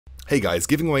Hey guys,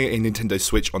 giving away a Nintendo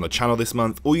Switch on the channel this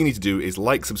month. All you need to do is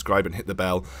like, subscribe and hit the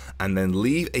bell, and then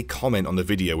leave a comment on the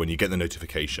video when you get the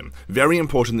notification. Very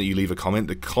important that you leave a comment.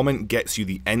 The comment gets you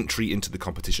the entry into the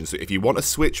competition. So if you want a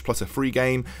Switch plus a free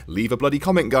game, leave a bloody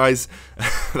comment, guys.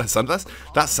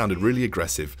 That sounded really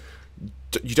aggressive.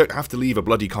 You don't have to leave a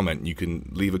bloody comment, you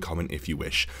can leave a comment if you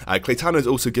wish. Claytano is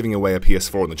also giving away a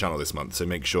PS4 on the channel this month, so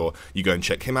make sure you go and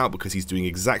check him out because he's doing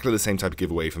exactly the same type of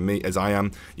giveaway for me as I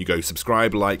am. You go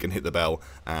subscribe, like, and hit the bell,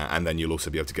 and then you'll also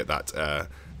be able to get that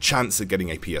chance at getting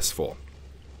a PS4.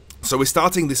 So we're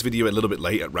starting this video a little bit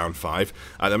late at round 5.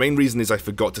 The main reason is I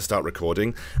forgot to start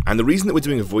recording, and the reason that we're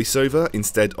doing a voiceover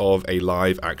instead of a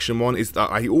live action one is that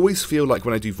I always feel like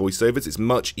when I do voiceovers it's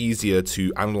much easier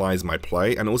to analyze my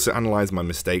play and also analyze my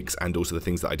mistakes and also the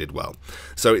things that I did well.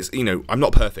 So it's, you know, I'm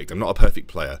not perfect, I'm not a perfect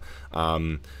player.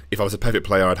 If I was a perfect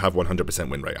player I'd have 100%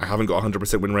 win rate. I haven't got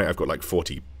 100% win rate, I've got like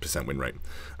 40% win rate.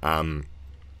 And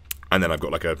then I've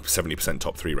got like a 70%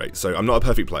 top 3 rate, so I'm not a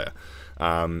perfect player. So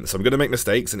I'm going to make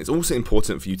mistakes, and it's also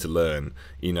important for you to learn,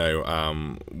 you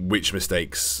know, which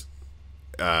mistakes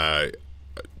I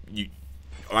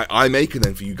make, and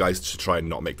then for you guys to try and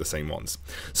not make the same ones.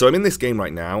 So I'm in this game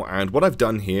right now, and what I've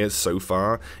done here so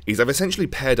far is I've essentially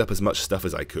paired up as much stuff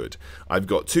as I could. I've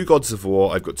got 2 Gods of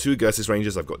War, I've got 2 Egersis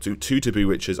Rangers, I've got 2 Taboo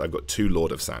Witches, I've got 2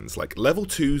 Lord of Sands. Like, level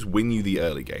 2s win you the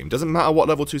early game. Doesn't matter what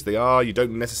level 2s they are, you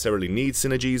don't necessarily need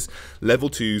synergies. Level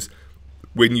 2s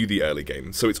win you the early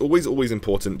game. So it's always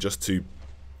important just to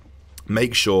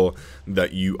make sure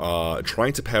that you are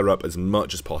trying to pair up as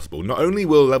much as possible. Not only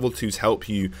will level 2s help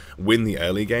you win the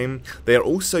early game, they are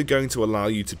also going to allow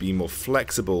you to be more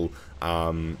flexible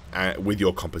with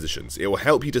your compositions. It will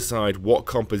help you decide what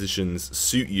compositions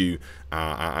suit you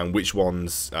and which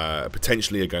ones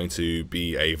potentially are going to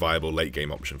be a viable late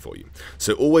game option for you.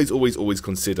 So always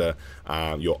consider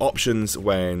your options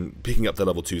when picking up the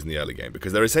level 2s in the early game,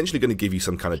 because they're essentially going to give you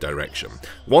some kind of direction.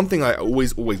 One thing I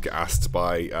always get asked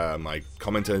by my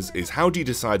commenters is, how do you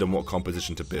decide on what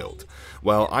composition to build?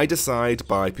 Well, I decide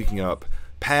by picking up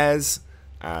pairs,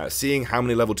 seeing how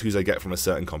many level 2s I get from a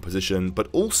certain composition, but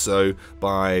also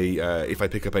by if I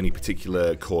pick up any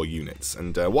particular core units.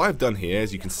 And what I've done here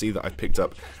is you can see that I've picked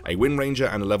up a Wind Ranger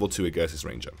and a level 2 Egersis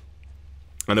Ranger.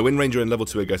 And a Wind Ranger and level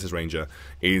 2 Egersis Ranger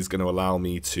is going to allow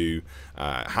me to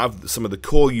have some of the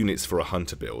core units for a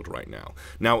hunter build right now.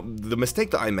 Now, the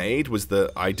mistake that I made was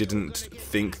that I didn't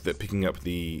think that picking up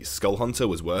the Skull Hunter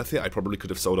was worth it. I probably could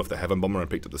have sold off the Heaven Bomber and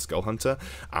picked up the Skull Hunter.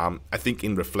 I think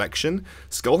in reflection,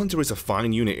 Skull Hunter is a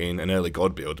fine unit in an early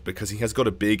God build because he has got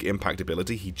a big impact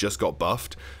ability. He just got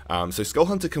buffed. So Skull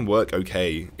Hunter can work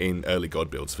okay in early God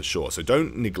builds for sure. So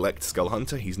don't neglect Skull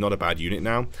Hunter. He's not a bad unit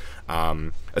now.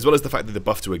 As well as the fact that the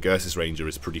buff to Egersis Ranger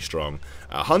is pretty strong.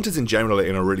 Hunters in general are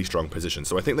in a really strong position,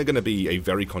 so I think they're going to be a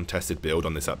very contested build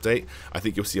on this update. I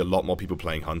think you'll see a lot more people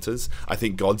playing Hunters. I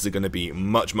think Gods are going to be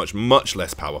much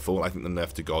less powerful. I think the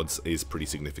nerf to Gods is pretty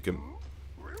significant.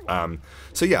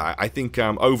 So yeah, I think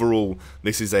overall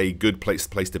this is a good place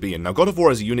to be in. Now, God of War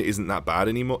as a unit isn't that bad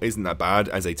anymore, isn't that bad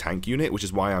as a tank unit, which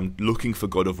is why I'm looking for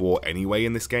God of War anyway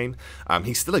in this game.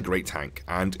 He's still a great tank,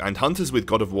 and Hunters with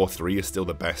God of War 3 is still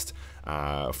the best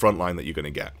frontline that you're going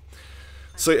to get.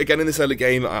 So again, in this early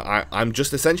game, I'm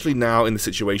just essentially now in the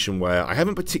situation where I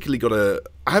haven't particularly got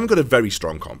a very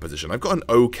strong composition. I've got an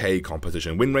okay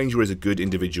composition. Wind Ranger is a good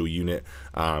individual unit.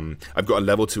 I've got a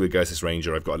level 2 Egersis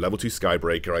Ranger. I've got a level 2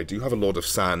 Skybreaker. I do have a Lord of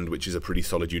Sand, which is a pretty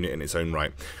solid unit in its own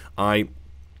right.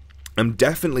 I'm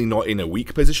definitely not in a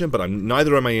weak position, but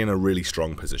neither am I in a really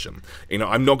strong position. You know,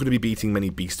 I'm not going to be beating many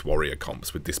Beast Warrior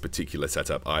comps with this particular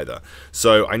setup either.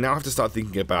 So I now have to start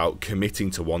thinking about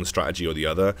committing to one strategy or the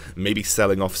other, maybe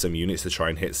selling off some units to try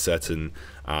and hit certain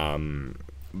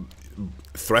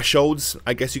thresholds,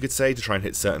 I guess you could say, to try and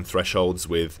hit certain thresholds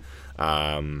with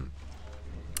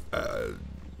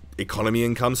economy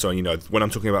income. So, you know, when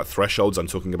I'm talking about thresholds, I'm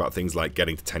talking about things like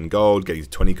getting to 10 gold, getting to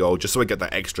 20 gold, just so I get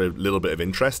that extra little bit of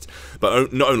interest.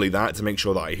 But not only that, to make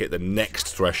sure that I hit the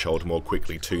next threshold more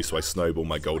quickly too, so I snowball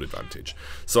my gold advantage.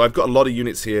 So I've got a lot of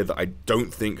units here that I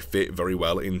don't think fit very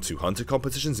well into hunter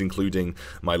competitions, including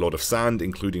my Lord of Sand,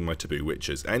 including my Taboo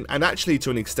Witches. And actually, to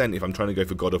an extent, if I'm trying to go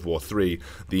for God of War 3,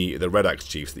 the Red Axe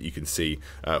Chiefs that you can see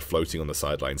floating on the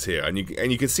sidelines here. And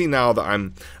you can see now that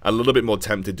I'm a little bit more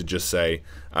tempted to just say,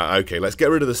 Okay, let's get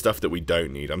rid of the stuff that we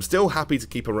don't need. I'm still happy to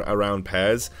keep around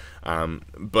pairs,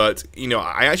 but, you know,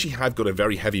 I actually have got a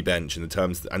very heavy bench in the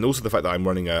terms, and also the fact that I'm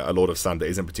running a Lord of Sand that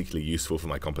isn't particularly useful for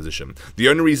my composition. The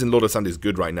only reason Lord of Sand is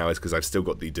good right now is because I've still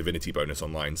got the Divinity bonus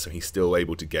online, so he's still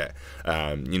able to get,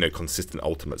 you know, consistent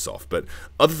ultimates off. But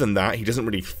other than that, he doesn't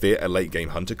really fit a late game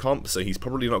Hunter comp, so he's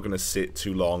probably not going to sit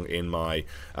too long in my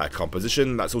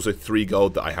composition. That's also 3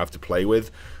 gold that I have to play with.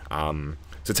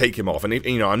 To take him off, and if,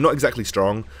 you know, I'm not exactly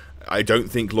strong. I don't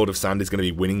think Lord of Sand is going to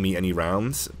be winning me any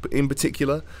rounds in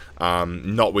particular,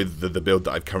 not with the build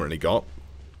that I've currently got.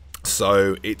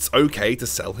 So it's okay to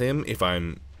sell him if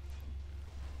I'm,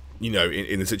 you know,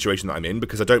 in the situation that I'm in,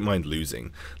 because I don't mind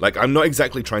losing. Like, I'm not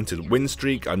exactly trying to win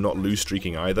streak, I'm not lose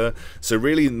streaking either. So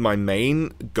really my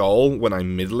main goal when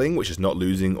I'm middling, which is not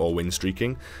losing or win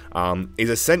streaking, is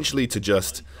essentially to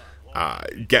just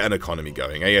get an economy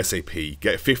going ASAP,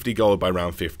 get 50 gold by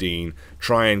round 15,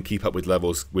 try and keep up with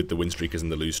levels with the win streakers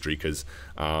and the lose streakers.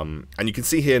 And you can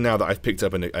see here now that I've picked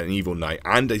up an Evil Knight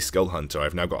and a Skull Hunter.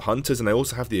 I've now got Hunters, and I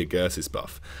also have the Egersis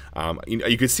buff.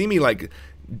 You could see me like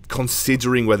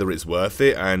considering whether it's worth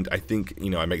it, and I think, you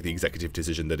know, I make the executive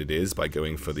decision that it is by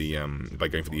going for the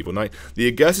Evil Knight.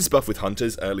 The Egersis buff with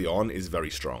Hunters early on is very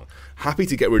strong. Happy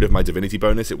to get rid of my Divinity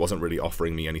bonus. It wasn't really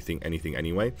offering me anything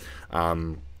anyway.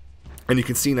 And you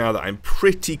can see now that I'm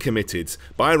pretty committed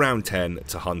by round 10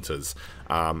 to Hunters.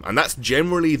 And that's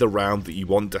generally the round that you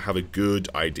want to have a good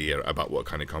idea about what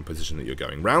kind of composition that you're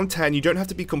going. Round 10, you don't have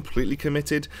to be completely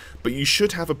committed, but you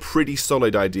should have a pretty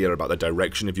solid idea about the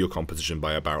direction of your composition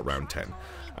by about round 10.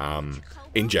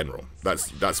 In general,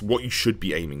 that's what you should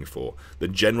be aiming for. The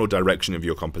general direction of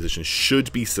your composition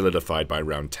should be solidified by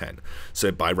round 10.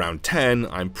 So by round 10,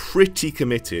 I'm pretty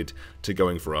committed to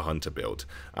going for a Hunter build.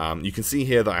 You can see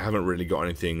here that I haven't really got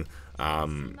anything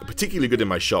particularly good in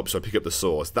my shop, so I pick up the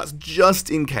Source. That's just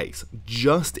in case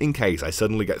I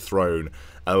suddenly get thrown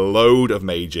a load of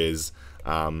mages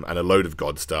and a load of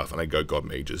god stuff, and I go god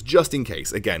mages, just in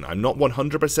case. Again, I'm not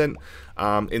 100%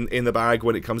 in the bag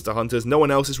when it comes to Hunters. No one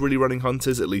else is really running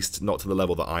Hunters, at least not to the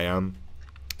level that I am.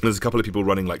 There's a couple of people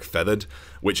running like Feathered,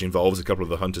 which involves a couple of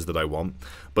the Hunters that I want.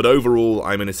 But overall,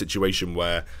 I'm in a situation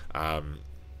where I'm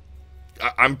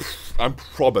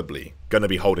probably going to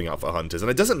be holding out for Hunters.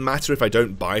 And it doesn't matter if I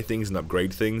don't buy things and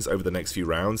upgrade things over the next few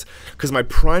rounds, because my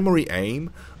primary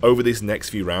aim over this next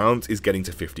few rounds is getting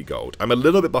to 50 gold. I'm a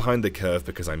little bit behind the curve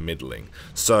because I'm middling.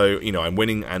 So, you know, I'm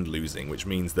winning and losing, which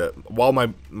means that while my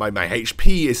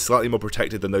HP is slightly more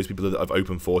protected than those people that have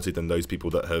open forted, than those people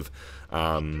that have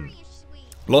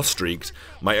lost streaked,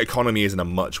 my economy is in a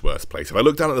much worse place. If I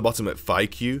look down at the bottom at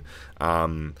FIQ,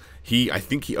 I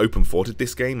think he open forted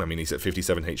this game. I mean, he's at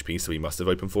 57 HP, so he must have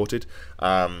open forted.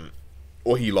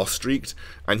 Or he lost streaked,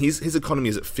 and his economy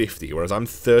is at 50, whereas I'm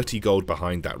 30 gold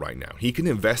behind that right now. He can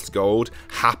invest gold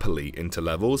happily into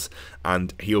levels,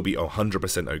 and he'll be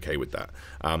 100% okay with that.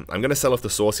 I'm going to sell off the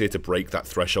Source here to break that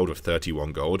threshold of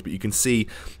 31 gold, but you can see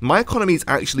my economy is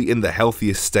actually in the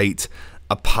healthiest state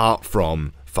apart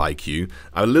from FIQ.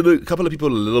 A couple of people a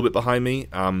little bit behind me,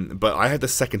 but I have the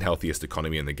second healthiest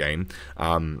economy in the game.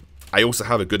 I also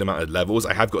have a good amount of levels.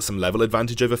 I have got some level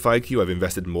advantage over FIQ. I've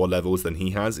invested more levels than he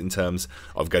has in terms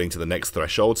of getting to the next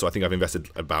threshold. So I think I've invested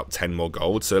about 10 more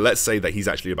gold. So let's say that he's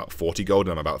actually about 40 gold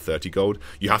and I'm about 30 gold.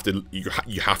 You have to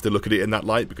look at it in that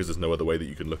light, because there's no other way that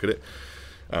you can look at it.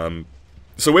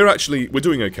 So we're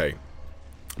doing okay.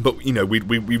 But, you know, we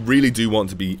really do want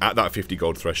to be at that 50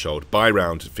 gold threshold by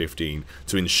round 15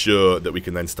 to ensure that we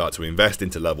can then start to invest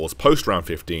into levels post round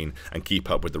 15 and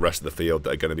keep up with the rest of the field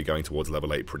that are going to be going towards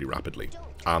level 8 pretty rapidly.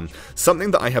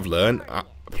 Something that I have learned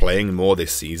playing more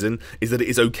this season is that it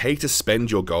is okay to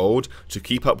spend your gold to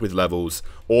keep up with levels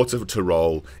or to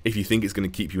roll if you think it's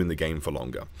going to keep you in the game for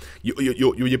longer.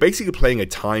 You're basically playing a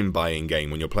time buying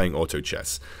game when you're playing auto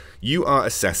chess. You are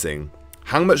assessing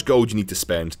how much gold you need to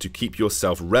spend to keep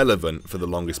yourself relevant for the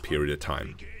longest period of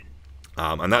time.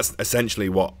 And that's essentially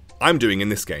what I'm doing in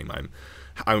this game.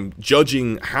 I'm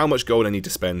judging how much gold I need to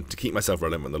spend to keep myself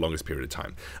relevant in the longest period of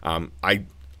time. I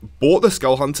bought the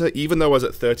Skull Hunter even though I was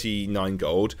at 39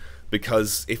 gold,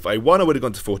 because if I won I would have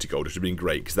gone to 40 gold, which would have been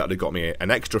great, because that would have got me an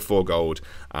extra 4 gold.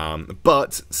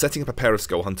 But setting up a pair of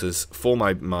Skull Hunters for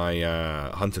my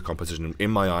Hunter composition in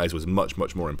my eyes was much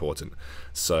more important.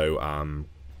 So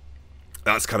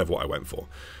that's kind of what I went for.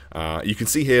 You can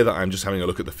see here that I'm just having a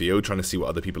look at the field, trying to see what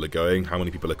other people are going, how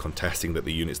many people are contesting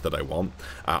the units that I want.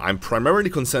 I'm primarily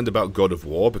concerned about God of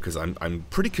War, because I'm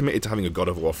pretty committed to having a God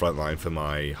of War frontline for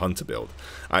my Hunter build.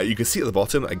 You can see at the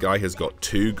bottom, a guy has got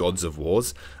 2 Gods of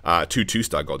Wars, 2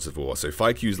 2-star Gods of War. So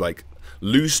FIQ's like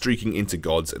lose streaking into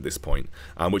gods at this point,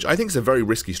 which I think is a very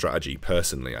risky strategy.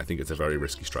 Personally, I think it's a very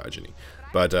risky strategy,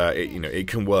 but it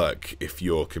can work if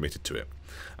you're committed to it.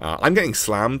 I'm getting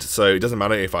slammed, so it doesn't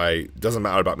matter doesn't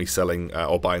matter about me selling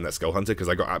or buying that Skull Hunter, because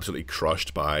I got absolutely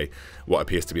crushed by what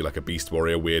appears to be like a Beast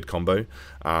Warrior weird combo.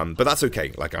 But that's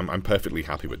okay. Like I'm perfectly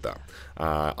happy with that.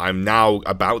 I'm now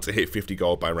about to hit 50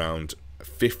 gold by round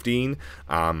 15.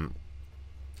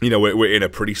 We're in a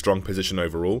pretty strong position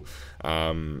overall,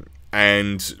 and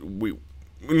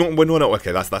we're not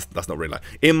okay. That's not really like,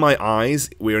 in my eyes,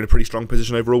 we're in a pretty strong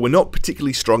position overall. We're not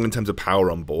particularly strong in terms of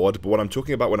power on board, but what I'm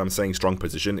talking about when I'm saying strong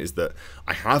position is that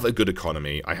I have a good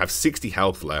economy. I have 60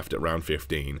 health left at round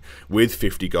 15 with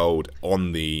 50 gold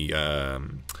on the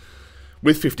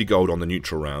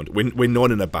neutral round. We're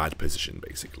not in a bad position,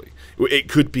 basically. It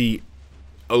could be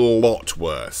a lot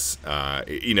worse,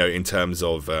 in terms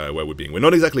of where we're being. We're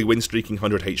not exactly win streaking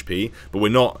 100 HP, but we're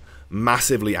not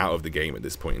massively out of the game at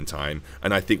this point in time,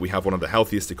 and I think we have one of the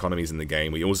healthiest economies in the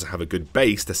game. We also have a good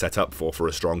base to set up for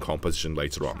a strong composition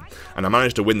later on, and I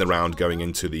managed to win the round going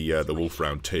into the Wolf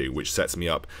round 2, which sets me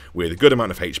up with a good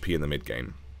amount of HP in the mid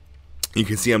game. You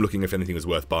can see I'm looking if anything was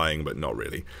worth buying, but not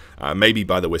really. Maybe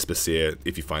buy the Whisper Seer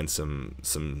if you find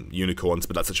some unicorns,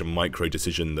 but that's such a micro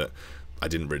decision that I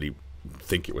didn't really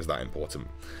think it was that important.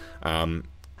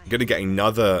 I'm going to get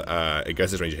another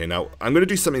Egersis Ranger here. Now, I'm going to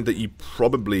do something that you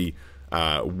probably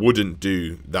wouldn't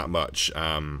do that much,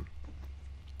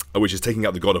 which is taking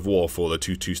out the God of War for the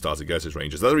two stars Egersis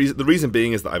Rangers. The reason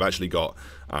being is that I've actually got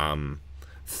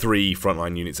 3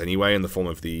 frontline units anyway, in the form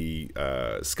of the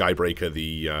Skybreaker,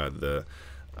 the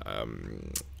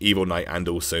Evil Knight, and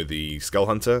also the Skull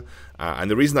Hunter. And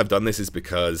the reason I've done this is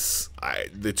because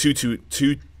the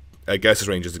two Egersis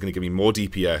Rangers are going to give me more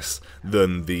DPS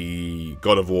than the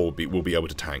God of War will be able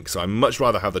to tank. So I'd much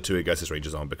rather have the 2 Egersis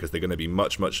Rangers on, because they're going to be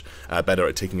much better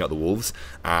at taking out the wolves.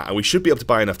 And we should be able to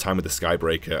buy enough time with the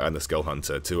Skybreaker and the Skull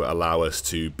Hunter to allow us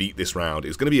to beat this round.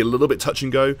 It's going to be a little bit touch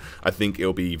and go. I think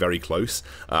it'll be very close.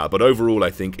 But overall, I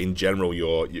think in general,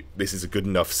 this is a good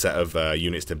enough set of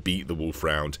units to beat the wolf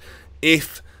round.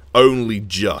 If only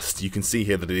just. You can see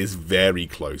here that it is very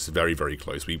close, very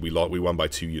close. We won by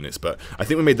 2 units, but I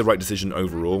think we made the right decision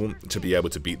overall to be able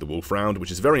to beat the wolf round,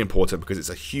 which is very important because it's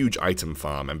a huge item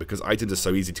farm, and because items are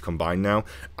so easy to combine now,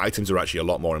 items are actually a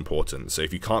lot more important. So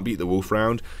if you can't beat the wolf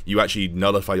round, you actually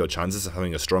nullify your chances of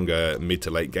having a stronger mid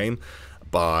to late game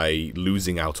by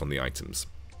losing out on the items.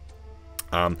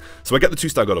 So I get the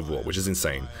 2-star God of War, which is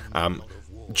insane.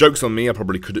 Joke's on me, I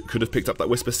probably could have picked up that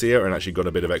Whisper Seer and actually got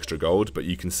a bit of extra gold, but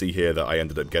you can see here that I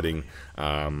ended up getting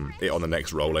it on the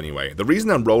next roll anyway. The reason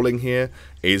I'm rolling here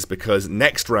is because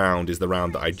next round is the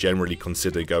round that I generally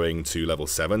consider going to level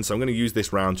 7, so I'm going to use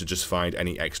this round to just find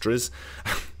any extras.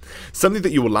 Something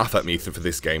that you will laugh at me for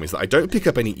this game is that I don't pick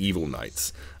up any Evil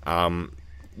Knights,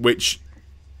 which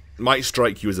might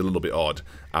strike you as a little bit odd.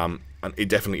 And it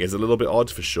definitely is a little bit odd,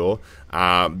 for sure.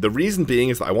 The reason being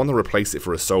is that I want to replace it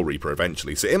for a Soul Reaper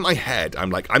eventually. So in my head,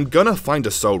 I'm like, I'm going to find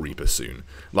a Soul Reaper soon.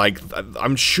 Like,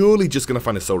 I'm surely just going to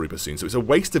find a Soul Reaper soon. So it's a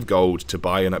waste of gold to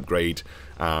buy and upgrade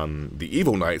the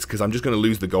Evil Knights, because I'm just going to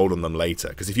lose the gold on them later.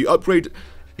 Because if you upgrade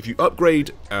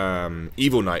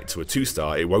Evil Knight to a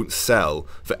 2-star, it won't sell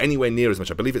for anywhere near as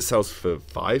much. I believe it sells for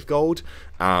 5 gold,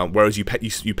 whereas you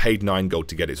paid 9 gold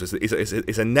to get it. So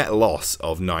it's a net loss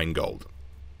of 9 gold.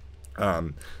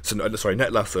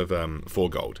 Net loss of 4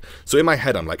 gold. So in my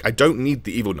head, I'm like, I don't need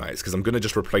the Evil Knights because I'm going to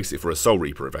just replace it for a Soul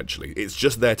Reaper eventually. It's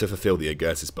just there to fulfill the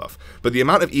Egersis buff. But the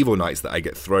amount of Evil Knights that I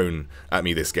get thrown at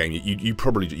me this game,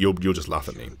 you'll just laugh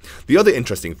at me. The other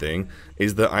interesting thing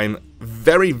is that I'm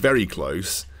very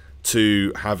close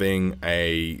to having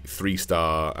a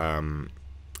 3-star. I'm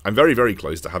very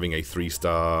close to having a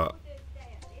 3-star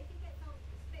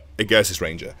Egersis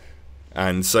Ranger.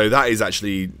 And so that is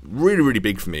actually really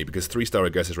big for me, because 3-star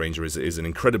Egersis Ranger is an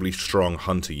incredibly strong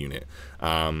hunter unit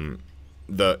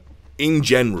that, in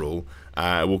general,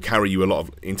 will carry you a lot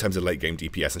in terms of late game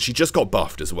DPS. And she just got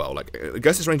buffed as well. Like,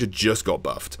 Egersis Ranger just got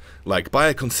buffed, like, by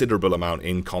a considerable amount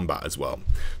in combat as well.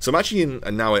 So I'm actually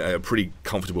now in a pretty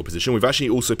comfortable position. We've actually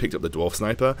also picked up the Dwarf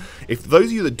Sniper. If those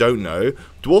of you that don't know,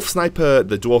 Dwarf Sniper,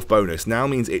 the Dwarf bonus, now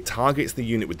means it targets the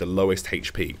unit with the lowest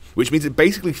HP, which means it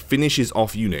basically finishes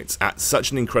off units at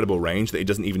such an incredible range that it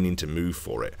doesn't even need to move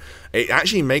for it. It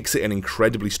actually makes it an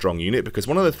incredibly strong unit, because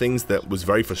one of the things that was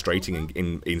very frustrating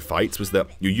in fights was that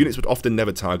your units would often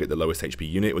never target the lowest HP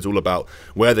unit. It was all about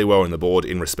where they were on the board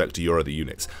in respect to your other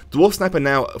units. Dwarf Sniper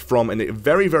now, from a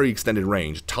very extended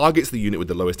range, targets the unit with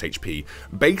the lowest HP,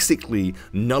 basically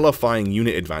nullifying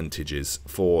unit advantages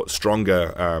for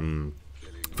stronger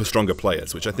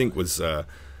players, which I think was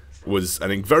was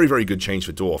a very, very good change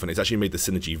for Dwarf, and it's actually made the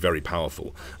synergy very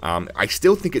powerful. I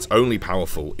still think it's only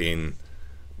powerful in...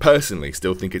 Personally,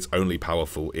 still think it's only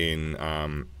powerful in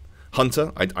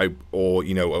Hunter, or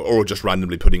you know, or just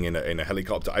randomly putting in a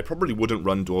helicopter. I probably wouldn't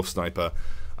run Dwarf Sniper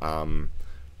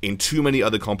in too many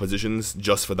other compositions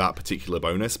just for that particular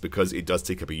bonus, because it does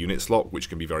take up a unit slot, which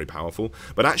can be very powerful.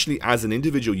 But actually, as an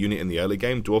individual unit in the early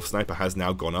game, Dwarf Sniper has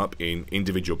now gone up in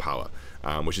individual power,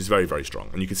 which is very, very strong.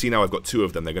 And you can see now I've got 2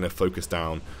 of them. They're going to focus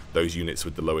down those units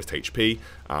with the lowest HP,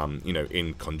 you know,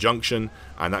 in conjunction,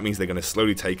 and that means they're going to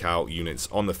slowly take out units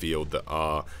on the field that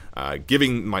are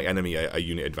giving my enemy a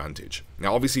unit advantage.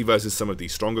 Now, obviously, versus some of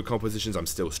these stronger compositions, I'm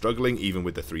still struggling, even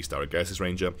with the 3-star Egersis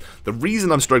Ranger. The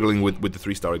reason I'm struggling with the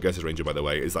 3-star Egersis Ranger, by the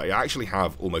way, is that I actually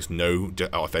have almost no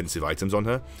offensive items on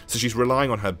her, so she's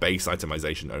relying on her base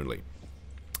itemization only.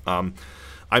 I'm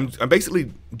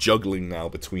basically juggling now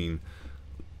between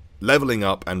leveling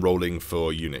up and rolling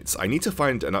for units. I need to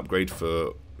find an upgrade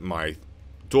for my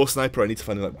Dwarf Sniper, I need to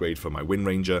find an upgrade for my Wind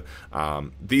Ranger.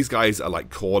 These guys are like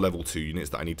core level 2 units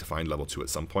that I need to find level 2 at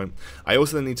some point. I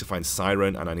also need to find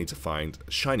Siren, and I need to find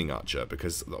Shining Archer,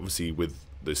 because obviously with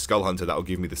the Skull Hunter, that will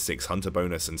give me the 6 Hunter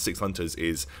bonus, and 6 Hunters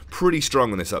is pretty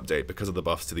strong on this update because of the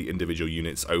buffs to the individual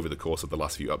units over the course of the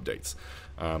last few updates.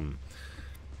 I'm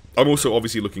also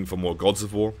obviously looking for more Gods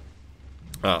of War.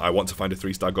 I want to find a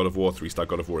 3-star God of War. 3-star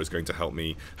God of War is going to help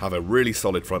me have a really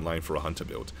solid front line for a Hunter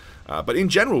build. But in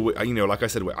general, you know, like I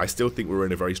said, I still think we're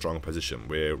in a very strong position.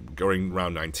 We're going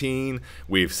round 19.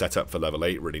 We've set up for level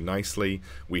 8 really nicely.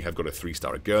 We have got a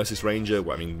 3-star Egersis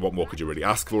Ranger. I mean, what more could you really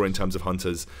ask for in terms of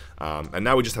Hunters? And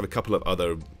now we just have a couple of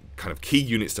other kind of key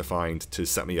units to find to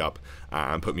set me up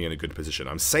and put me in a good position.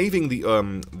 I'm saving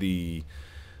the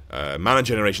mana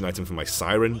generation item for my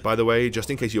Siren, by the way,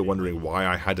 just in case you're wondering why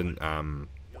I hadn't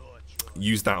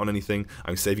used that on anything.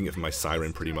 I'm saving it for my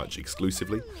Siren pretty much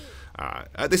exclusively.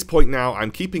 At this point now, I'm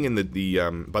keeping in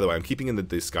by the way, I'm keeping in the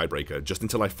Skybreaker just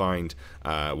until I find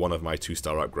one of my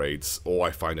 2-star upgrades, or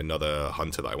I find another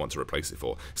Hunter that I want to replace it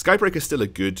for. Skybreaker's still a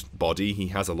good body. He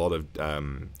has a lot of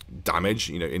damage,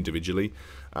 you know, individually.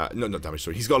 No, not damage,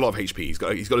 sorry. He's got a lot of HP.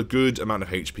 He's got a good amount of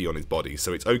HP on his body,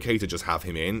 so it's okay to just have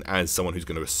him in as someone who's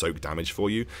going to soak damage for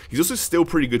you. He's also still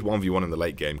pretty good 1v1 in the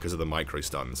late game because of the micro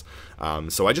stuns.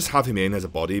 So I just have him in as a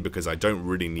body because I don't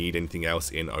really need anything else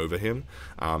in over him,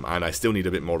 and I still need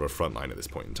a bit more of a front line at this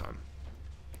point in time.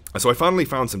 So I finally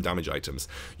found some damage items.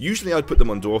 Usually I'd put them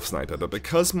on Dwarf Sniper, but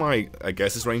because my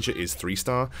Egersis Ranger is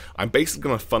 3-star, I'm basically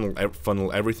going to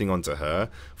funnel everything onto her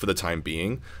for the time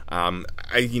being.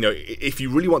 You know, if you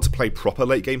really want to play proper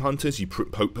late game Hunters, you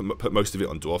put most of it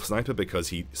on Dwarf Sniper because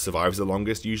he survives the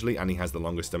longest usually, and he has the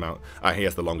longest amount. He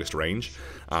has the longest range.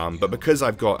 But because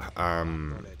I've got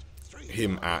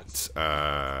him at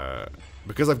her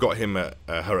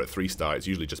at 3-star, it's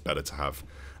usually just better to have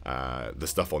the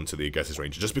stuff onto the Egersis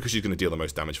Ranger, just because she's going to deal the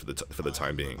most damage for the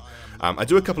time being. I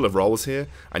do a couple of rolls here,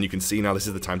 and you can see now this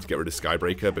is the time to get rid of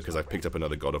Skybreaker because I've picked up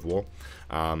another God of War.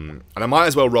 And I might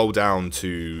as well roll down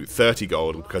to 30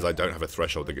 gold because I don't have a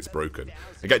threshold that gets broken.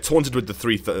 I get taunted with the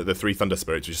three Thunder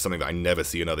Spirits, which is something that I never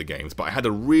see in other games, but I had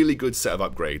a really good set of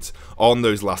upgrades on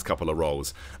those last couple of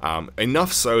rolls.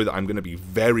 Enough so that I'm going to be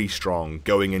very strong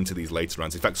going into these later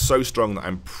rounds. In fact, so strong that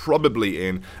I'm probably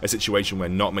in a situation where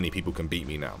not many people can beat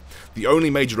me now. The only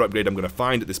major upgrade I'm going to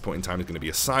find at this point in time is going to be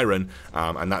a Siren,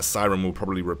 and that Siren will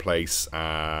probably replace,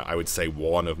 I would say,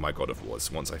 one of my God of Wars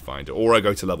once I find it. Or I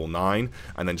go to level 9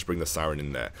 and then just bring the Siren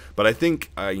in there. But I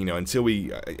think, you know, until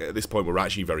at this point, we're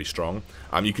actually very strong.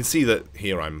 You can see that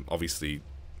here I'm obviously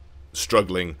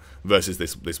struggling versus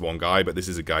this one guy, but this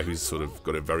is a guy who's sort of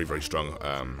got a very, very strong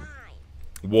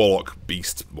Warlock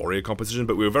Beast Warrior composition,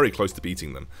 but we were very close to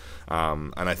beating them.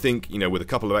 And I think, you know, with a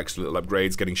couple of extra little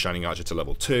upgrades, getting Shining Archer to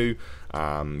level 2,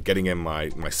 getting in my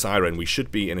Siren, we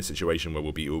should be in a situation where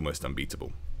we'll be almost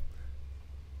unbeatable.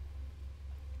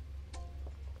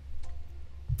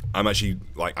 I'm actually,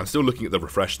 like, I'm still looking at the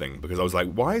refresh thing, because I was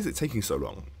like, why is it taking so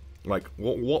long? Like,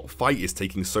 what fight is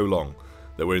taking so long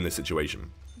that we're in this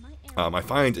situation? I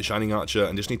find a Shining Archer,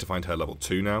 and just need to find her level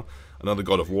 2 now. Another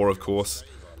God of War, of course.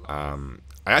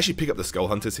 I actually pick up the Skull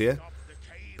Hunters here,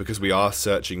 because we are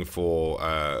searching for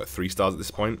 3 stars at this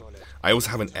point. I also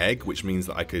have an egg, which means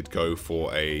that I could go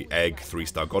for a egg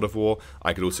 3-star God of War.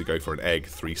 I could also go for an egg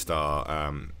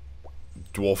 3-star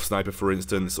Dwarf Sniper, for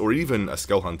instance, or even a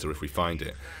Skull Hunter if we find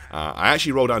it. I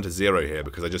actually roll down to 0 here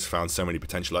because I just found so many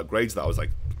potential upgrades that I was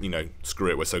like, you know, screw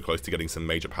it, we're so close to getting some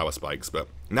major power spikes. But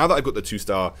now that I've got the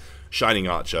 2-star Shining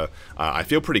Archer, I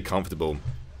feel pretty comfortable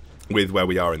with where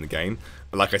we are in the game.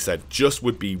 like I said, just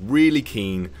would be really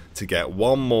keen to get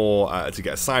one more, to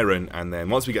get a Siren, and then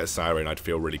once we get a Siren, I'd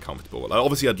feel really comfortable.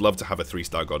 Obviously, I'd love to have a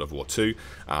 3-star God of War too.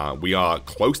 We are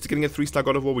close to getting a 3-star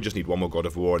God of War, we just need one more God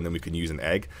of War, and then we can use an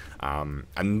egg.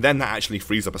 And then that actually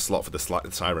frees up a slot for the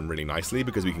Siren really nicely,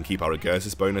 because we can keep our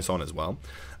Egersis bonus on as well.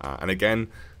 And again,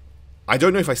 I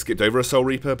don't know if I skipped over a Soul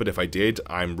Reaper, but if I did,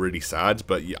 I'm really sad.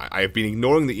 But I've been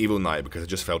ignoring the Evil Knight because I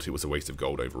just felt it was a waste of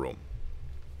gold overall.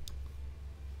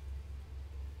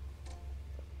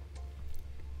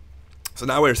 So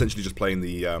now we're essentially just playing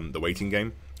the waiting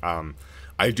game.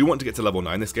 I do want to get to level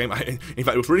 9 this game. In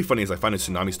fact, what's really funny is I found a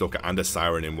Tsunami Stalker and a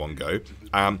Siren in one go.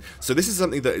 So this is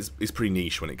something that is pretty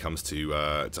niche when it comes to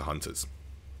Hunters.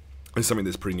 It's something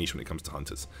that's pretty niche when it comes to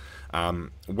Hunters.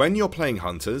 When you're playing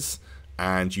Hunters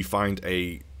and you find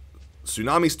a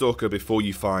Tsunami Stalker before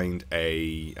you find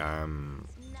a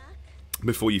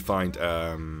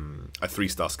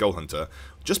 3-star Skull Hunter,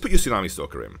 just put your Tsunami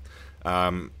Stalker in.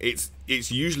 It's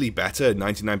usually better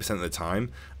 99% of the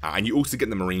time, and you also get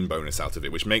the Marine bonus out of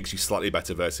it, which makes you slightly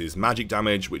better versus magic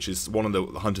damage, which is one of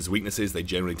the Hunter's weaknesses. They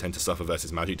generally tend to suffer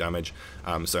versus magic damage.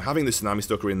 So having the Tsunami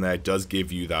Stalker in there does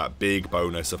give you that big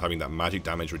bonus of having that magic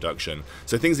damage reduction.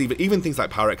 So even things like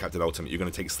Pirate Captain Ultimate, you're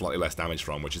going to take slightly less damage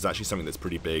from, which is actually something that's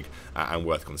pretty big and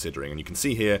worth considering. And you can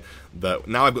see here that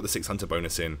now I've got the 6 Hunter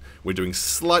bonus in, we're doing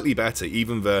slightly better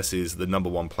even versus the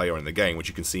 #1 player in the game, which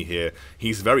you can see here.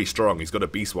 He's very strong. He's got a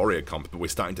Beast Warrior comp, but we're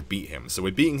starting to beat him. So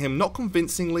we're beating him, not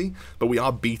convincingly, but we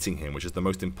are beating him, which is the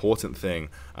most important thing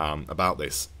about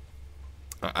this.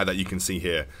 That you can see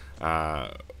here.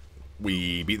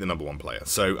 We beat the #1 player.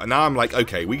 So now I'm like,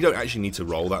 okay, we don't actually need to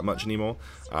roll that much anymore.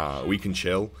 We can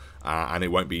chill, and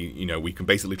it won't be, you know, we can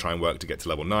basically try and work to get to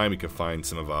level 9. We can find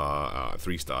some of our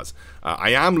 3-stars. I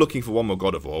am looking for one more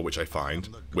God of War, which I find,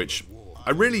 which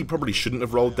I really probably shouldn't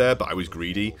have rolled there, but I was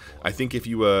greedy. I think if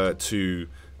you were to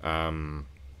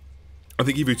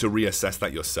reassess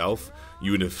that yourself, you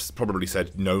would have probably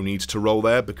said no need to roll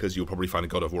there, because you'll probably find a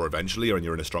God of War eventually, and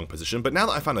you're in a strong position. But now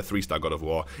that I found a 3-star God of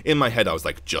War, in my head I was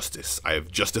like, justice. I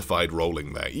have justified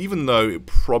rolling there, even though it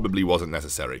probably wasn't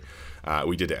necessary.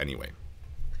 We did it anyway.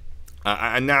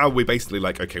 And now we're basically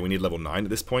like, okay, we need level 9 at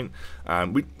this point.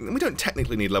 We don't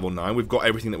technically need level 9. We've got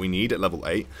everything that we need at level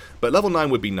 8. But level 9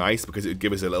 would be nice because it would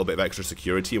give us a little bit of extra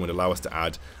security and would allow us to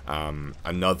add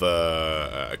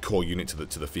another core unit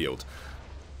to the field.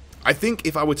 I think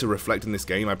if I were to reflect in this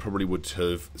game, I probably would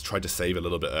have tried to save a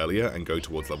little bit earlier and go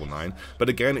towards level 9. But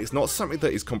again, it's not something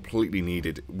that is completely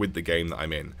needed with the game that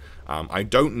I'm in. I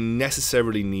don't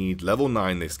necessarily need level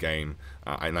 9 this game.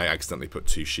 And I accidentally put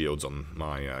 2 shields on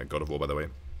my God of War, by the way.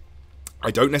 I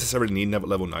don't necessarily need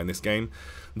level 9 this game,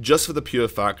 just for the pure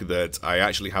fact that I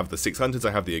actually have the 6 Hunters,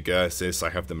 I have the Egersis, I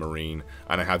have the Marine,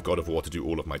 and I have God of War to do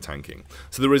all of my tanking.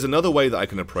 So there is another way that I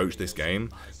can approach this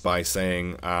game by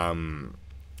saying,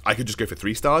 I could just go for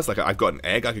 3 stars. Like, I've got an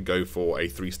egg, I could go for a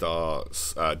 3-star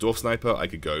Dwarf Sniper, I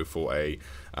could go for a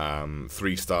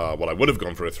 3-star, well, I would have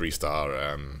gone for a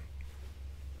 3-star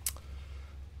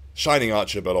Shining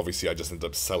Archer, but obviously I just ended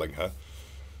up selling her.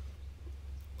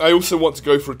 I also want to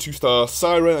go for a 2-star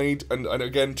Siren, and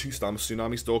again, 2-star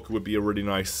Tsunami Stalker would be a really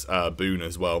nice boon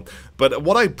as well. But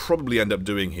what I probably end up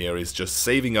doing here is just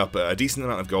saving up a decent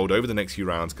amount of gold over the next few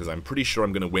rounds, because I'm pretty sure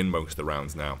I'm going to win most of the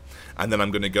rounds now. And then I'm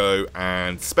going to go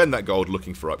and spend that gold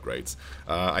looking for upgrades.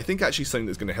 I think actually something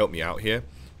that's going to help me out here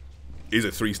is a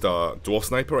 3-star Dwarf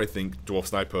Sniper. I think Dwarf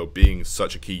Sniper being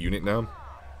such a key unit now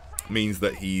means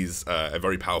that he's a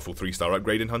very powerful 3-star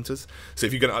upgrade in Hunters. So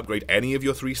if you're going to upgrade any of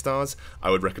your 3-stars,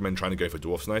 I would recommend trying to go for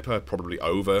Dwarf Sniper, probably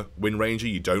over Wind Ranger.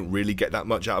 You don't really get that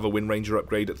much out of a Wind Ranger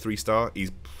upgrade at 3-star.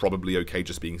 He's probably okay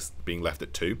just being left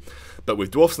at 2. But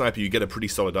with Dwarf Sniper, you get a pretty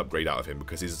solid upgrade out of him,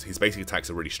 because his basic attacks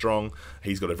are really strong.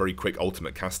 He's got a very quick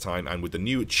ultimate cast time, and with the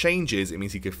new changes, it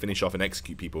means he can finish off and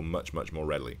execute people much, much more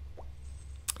readily.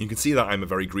 You can see that I'm a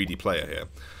very greedy player here.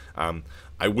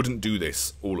 I wouldn't do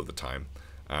this all of the time.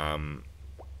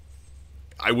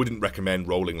 I wouldn't recommend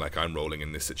rolling like I'm rolling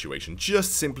in this situation,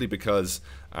 just simply because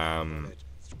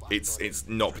it's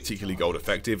not particularly gold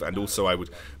effective, and also I would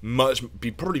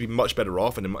probably be much better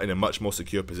off and in a much more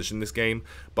secure position in this game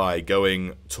by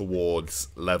going towards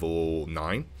level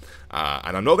 9.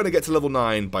 And I'm not going to get to level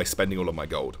 9 by spending all of my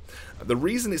gold. The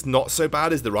reason it's not so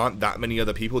bad is there aren't that many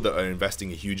other people that are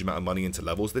investing a huge amount of money into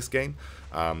levels this game.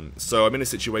 So I'm in a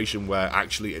situation where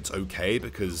actually it's okay,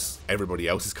 because everybody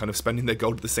else is kind of spending their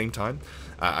gold at the same time.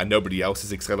 And nobody else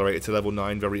is accelerated to level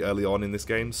 9 very early on in this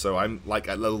game. So I'm like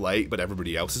at level 8, but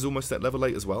everybody else is almost at level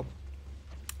 8 as well.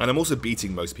 And I'm also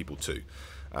beating most people too.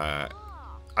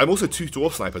 I'm also 2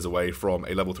 Dwarf Snipers away from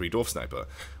a level 3 Dwarf Sniper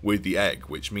with the Egg,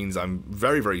 which means I'm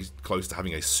very, very close to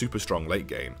having a super strong late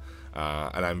game.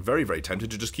 And I'm very, very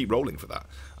tempted to just keep rolling for that.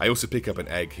 I also pick up an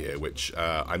Egg here, which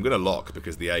I'm going to lock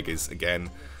because the Egg is, again,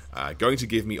 going to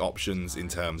give me options in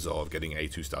terms of getting a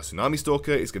 2-star Tsunami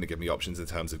Stalker. It's going to give me options in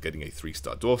terms of getting a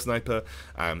 3-star Dwarf Sniper.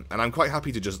 And I'm quite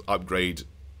happy to just upgrade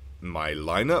my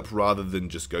lineup rather than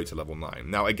just go to level 9.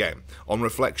 Now again, on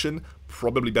reflection,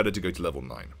 probably better to go to level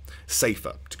 9.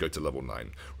 Safer to go to level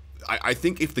 9. I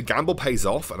think if the gamble pays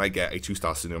off and I get a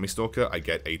 2-star Tsunami Stalker, I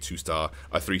get a 3-star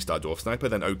Dwarf Sniper,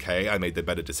 then okay, I made the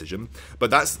better decision.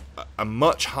 But that's a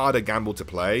much harder gamble to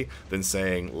play than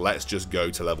saying, let's just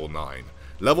go to level 9.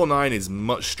 Level 9 is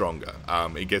much stronger.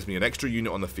 It gives me an extra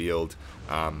unit on the field.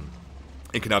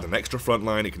 It can add an extra front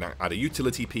line, it can add a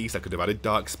utility piece. I could have added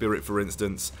Dark Spirit, for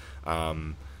instance,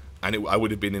 and I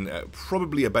would have been in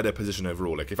probably a better position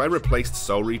overall. Like, if I replaced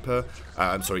Soul Reaper,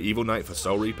 Evil Knight for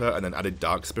Soul Reaper, and then added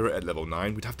Dark Spirit at level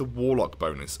 9, we'd have the Warlock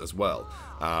bonus as well,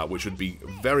 which would be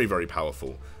very, very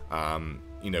powerful,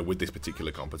 you know, with this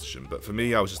particular composition. But for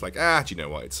me, I was just like, do you know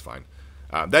what, it's fine.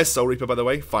 There's Soul Reaper, by the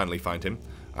way, finally find him.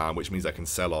 Which means I can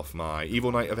sell off my Evil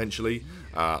Knight eventually.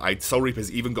 Soul Reaper's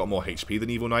even got more HP than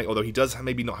Evil Knight, although he does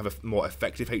maybe not have a more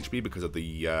effective HP because of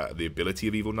the ability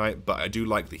of Evil Knight, but I do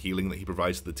like the healing that he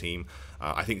provides to the team.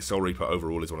 I think Soul Reaper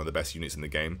overall is one of the best units in the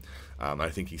game. I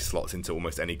think he slots into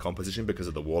almost any composition because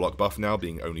of the Warlock buff now,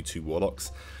 being only 2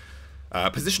 Warlocks.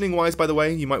 Positioning wise, by the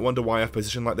way, you might wonder why I've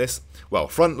positioned like this. Well,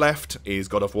 front left is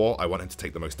God of War. I want him to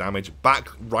take the most damage. Back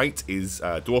right is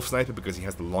Dwarf Sniper because he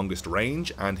has the longest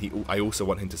range, and I also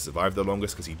want him to survive the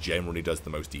longest because he generally does the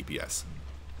most DPS.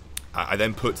 I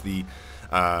then put the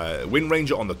Wind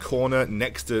Ranger on the corner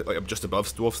next to, just above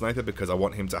Dwarf Sniper, because I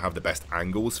want him to have the best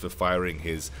angles for firing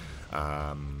his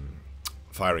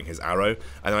arrow,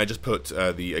 and then I just put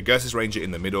the Egersis Ranger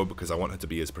in the middle because I want her to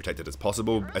be as protected as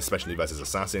possible, especially versus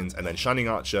assassins, and then Shining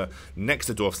Archer next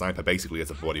to Dwarf Sniper basically as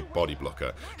a body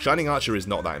blocker. Shining Archer is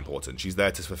not that important. She's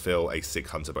there to fulfill a 6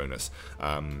 Hunter bonus.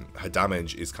 Her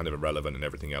damage is kind of irrelevant, and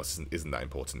everything else isn't that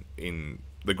important in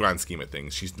the grand scheme of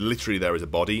things. She's literally there as a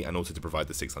body and also to provide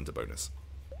the 6 Hunter bonus.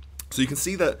 So you can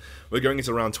see that we're going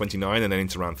into round 29 and then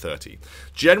into round 30.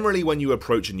 Generally, when you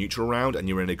approach a neutral round and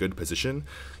you're in a good position,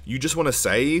 you just want to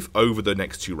save over the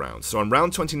next 2 rounds. So on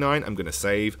round 29, I'm going to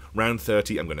save. Round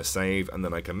 30, I'm going to save. And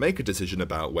then I can make a decision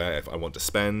about where if I want to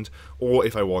spend or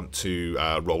if I want to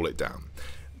roll it down.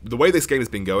 The way this game has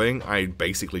been going, I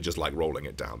basically just like rolling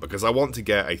it down because I want to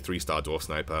get a 3-star Dwarf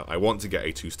Sniper, I want to get a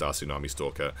 2-star Tsunami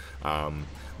Stalker.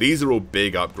 These are all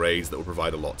big upgrades that will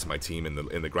provide a lot to my team in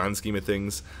the grand scheme of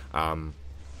things.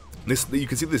 You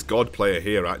can see this God player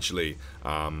here actually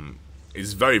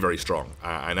is very, very strong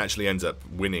and actually ends up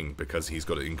winning because he's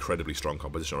got an incredibly strong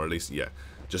composition, or at least, yeah,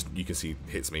 just you can see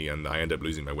hits me and I end up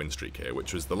losing my win streak here,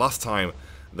 which was the last time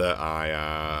that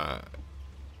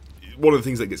one of the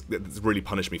things that's really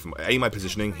punished me from A, my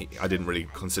positioning. I didn't really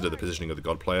consider the positioning of the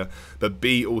God player, but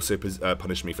B, also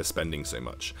punished me for spending so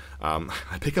much.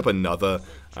 I pick up another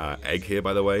egg here,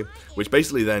 by the way, which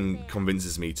basically then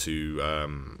convinces me to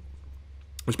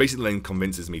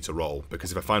roll,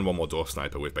 because if I find one more Dwarf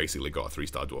Sniper, we've basically got a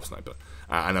 3-star Dwarf Sniper,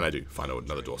 and then I do find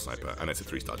another Dwarf Sniper, and it's a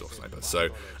 3-star Dwarf Sniper. So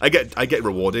I get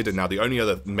rewarded, and now the only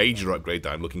other major upgrade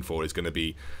that I'm looking for is going to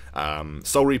be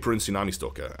Soul Reaper and Tsunami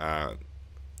Stalker.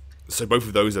 So both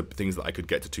of those are things that I could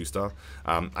get to 2-star.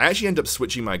 I actually end up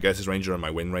switching my Egersis Ranger and my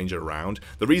Wind Ranger around.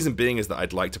 The reason being is that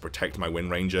I'd like to protect my Wind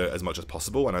Ranger as much as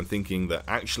possible, and I'm thinking that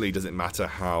actually does it matter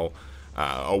how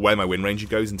or where my Wind Ranger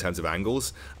goes in terms of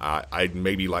angles. I'd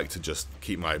maybe like to just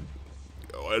keep or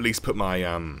at least put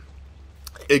my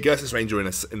Egersis Ranger in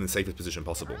the safest position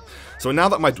possible. So now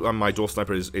that my Dwarf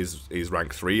Sniper is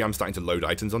rank 3, I'm starting to load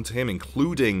items onto him,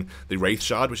 including the Wraith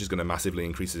Shard, which is going to massively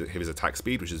increase his attack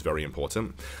speed, which is very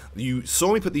important. You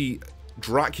saw me put the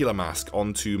Dracula Mask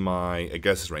onto my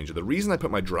Egersis Ranger. The reason I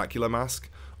put my Dracula Mask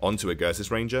onto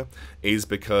Egersis Ranger is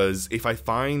because if I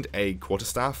find a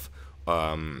Quarterstaff,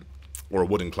 or a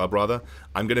wooden club rather,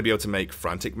 I'm going to be able to make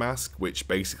Frantic Mask, which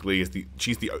basically is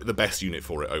she's the best unit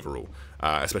for it overall,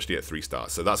 especially at 3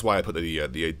 stars. So that's why I put the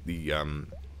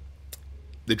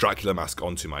Dracula Mask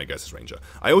onto my Egersis Ranger.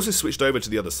 I also switched over to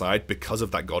the other side because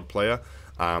of that God player.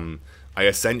 I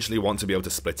essentially want to be able to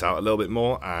split out a little bit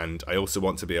more, and I also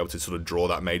want to be able to sort of draw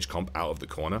that mage comp out of the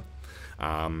corner.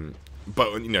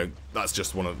 But, you know, that's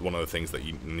just one of the things that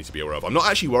you need to be aware of. I'm not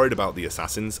actually worried about the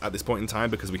assassins at this point in time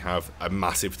because we have a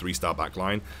massive 3-star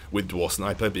backline, with Dwarf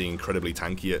Sniper being incredibly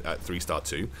tanky at 3-star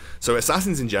too. So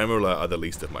assassins in general are the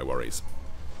least of my worries.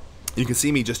 You can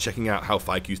see me just checking out how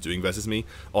Faikyu's doing versus me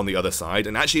on the other side,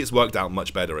 and actually it's worked out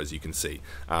much better, as you can see.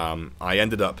 I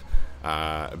ended up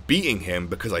beating him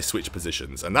because I switched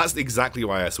positions. And that's exactly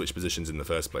why I switched positions in the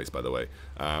first place, by the way.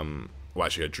 Well,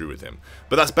 actually, I drew with him.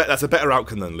 But that's a better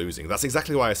outcome than losing. That's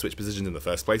exactly why I switched positions in the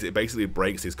first place. It basically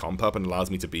breaks his comp up and allows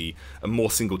me to be a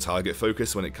more single target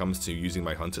focus when it comes to using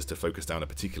my hunters to focus down a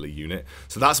particular unit.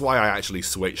 So that's why I actually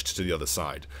switched to the other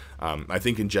side. I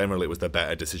think in general it was the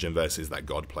better decision versus that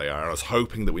God player. I was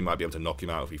hoping that we might be able to knock him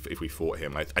out if we fought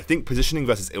him. I think positioning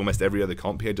versus almost every other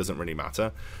comp here doesn't really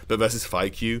matter. But versus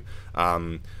FIQ,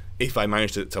 if I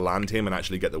managed to land him and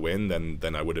actually get the win,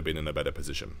 then I would have been in a better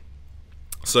position.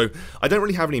 So I don't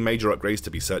really have any major upgrades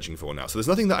to be searching for now. So there's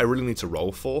nothing that I really need to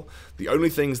roll for. The only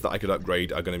things that I could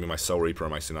upgrade are going to be my Soul Reaper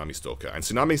and my Tsunami Stalker. And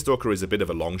Tsunami Stalker is a bit of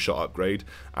a long shot upgrade.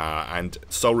 And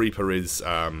Soul Reaper is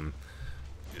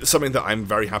something that I'm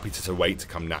very happy to wait to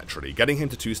come naturally. Getting him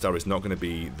to 2-star is not going to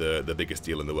be the biggest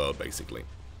deal in the world, basically.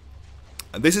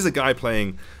 And this is a guy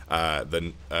playing I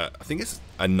think it's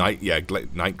a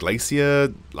Night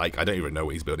Glacier. Like, I don't even know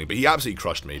what he's building, but he absolutely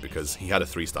crushed me because he had a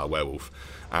 3-star werewolf,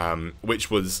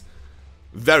 which was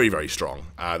very, very strong.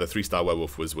 The 3-star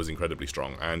werewolf was incredibly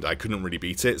strong, and I couldn't really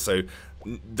beat it. So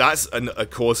that's a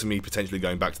cause for me potentially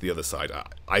going back to the other side.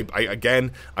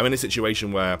 Again, I'm in a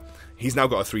situation where he's now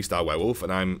got a 3-star werewolf,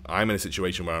 and I'm in a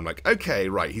situation where I'm like, okay,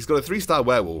 right, he's got a 3-star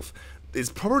werewolf. It's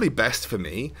probably best for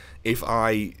me if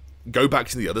I go back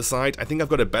to the other side. I think I've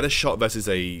got a better shot versus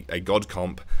a God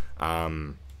comp.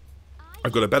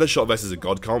 I've got a better shot versus a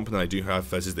God comp than I do have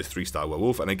versus this 3-star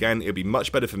werewolf. And again, it'd be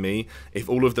much better for me if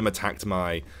all of them attacked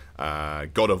my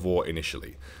God of War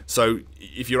initially. So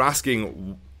if you're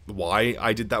asking why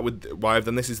I did that why I've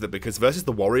done this, is that because versus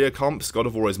the warrior comps, God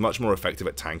of War is much more effective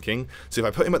at tanking. So if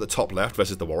I put him at the top left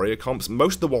versus the warrior comps,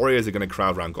 most of the warriors are going to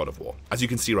crowd around God of War. As you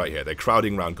can see right here, they're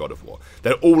crowding around God of War.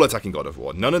 They're all attacking God of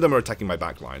War. None of them are attacking my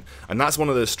back line. And that's one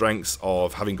of the strengths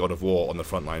of having God of War on the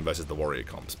front line versus the warrior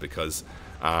comps, because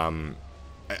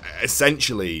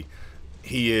essentially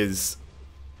he is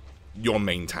your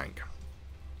main tank.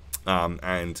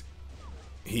 And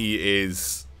he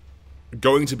is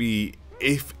going to be,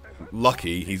 if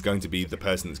lucky, he's going to be the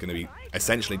person that's going to be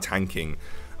essentially tanking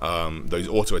those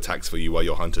auto attacks for you while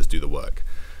your hunters do the work.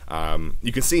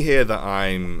 You can see here that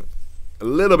I'm a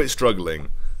little bit struggling.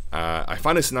 I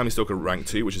find a Tsunami Stalker rank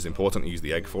 2, which is important to use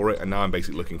the egg for it, and now I'm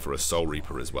basically looking for a Soul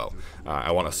Reaper as well.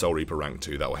 I want a Soul Reaper rank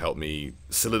 2 that will help me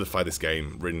solidify this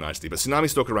game really nicely. But Tsunami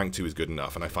Stalker rank 2 is good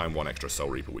enough, and I find one extra Soul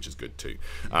Reaper, which is good too.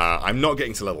 I'm not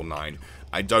getting to level 9.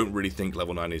 I don't really think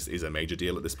level 9 is a major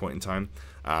deal at this point in time.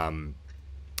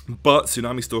 But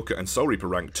Tsunami Stalker and Soul Reaper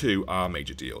rank 2 are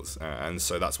major deals, and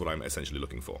so that's what I'm essentially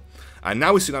looking for. And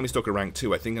now with Tsunami Stalker rank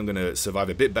 2, I think I'm going to survive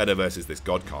a bit better versus this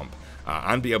God comp,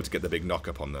 and be able to get the big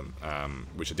knock-up on them,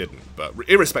 which I didn't. But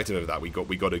irrespective of that, we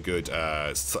got a good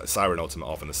Siren Ultimate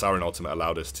off, and the Siren Ultimate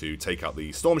allowed us to take out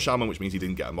the Storm Shaman, which means he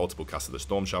didn't get a multiple cast of the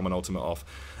Storm Shaman Ultimate off.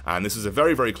 And this was a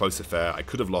very, very close affair. I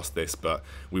could have lost this, but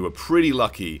we were pretty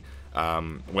lucky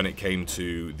when it came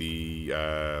to the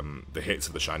hits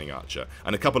of the Shining Archer,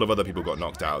 and a couple of other people got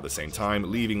knocked out at the same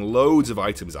time, leaving loads of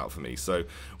items out for me. So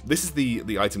this is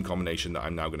the item combination that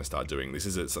I'm now going to start doing. This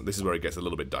is where it gets a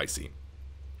little bit dicey.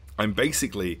 I'm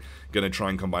basically going to try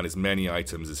and combine as many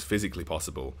items as physically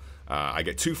possible. I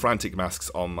get 2 Frantic Masks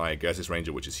on my Egersis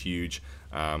Ranger, which is huge.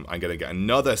 I'm going to get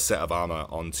another set of armor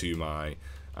onto my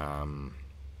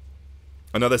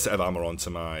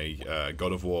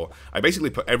God of War. I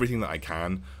basically put everything that I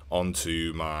can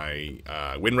onto my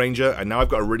Wind Ranger, and now I've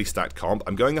got a really stacked comp.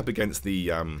 I'm going up against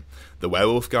the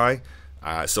werewolf guy,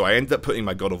 so I ended up putting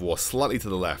my God of War slightly to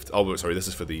the left. Oh, sorry, this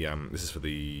is for the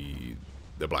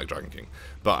Black Dragon King.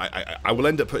 But I will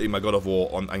end up putting my God of War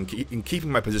on and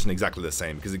keeping my position exactly the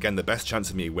same, because again, the best chance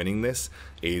of me winning this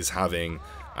is having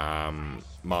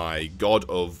my God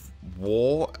of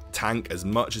War tank as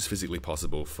much as physically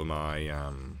possible for my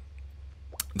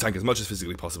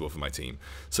team.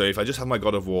 So if I just have my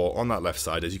God of War on that left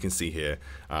side, as you can see here,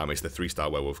 it's the 3-star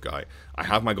werewolf guy. I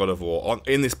have my God of War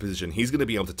in this position. He's going to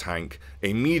be able to tank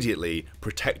immediately,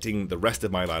 protecting the rest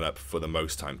of my lineup for the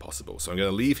most time possible. So I'm going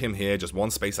to leave him here, just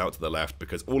one space out to the left,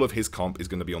 because all of his comp is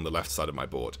going to be on the left side of my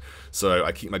board. So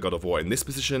I keep my God of War in this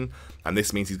position, and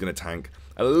this means he's going to tank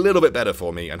a little bit better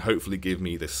for me and hopefully give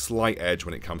me this slight edge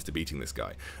when it comes to beating this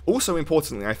guy. Also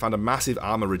importantly, I found a massive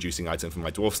armor reducing item for my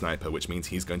Dwarf Sniper, which means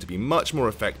he's he's going to be much more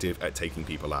effective at taking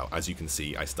people out. As you can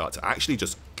see, I start to actually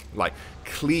just like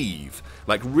cleave,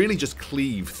 like really just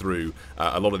cleave through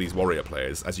a lot of these warrior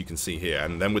players, as you can see here.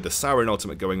 And then with the Sauron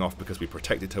ultimate going off, because we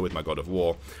protected her with my God of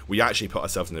War, we actually put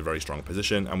ourselves in a very strong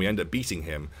position, and we end up beating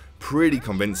him pretty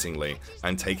convincingly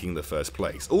and taking the first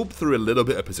place, all through a little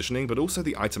bit of positioning, but also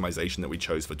the itemization that we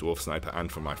chose for Dwarf Sniper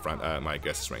and for my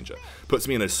Egersis Ranger puts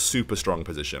me in a super strong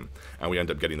position, and we end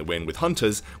up getting the win with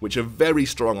Hunters, which are very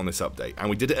strong on this update. And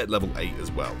we did it at level 8 as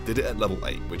well,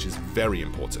 which is very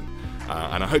important.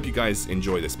 And I hope you guys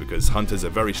enjoy this, because Hunters are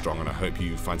very strong, and I hope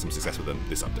you find some success with them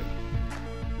this update.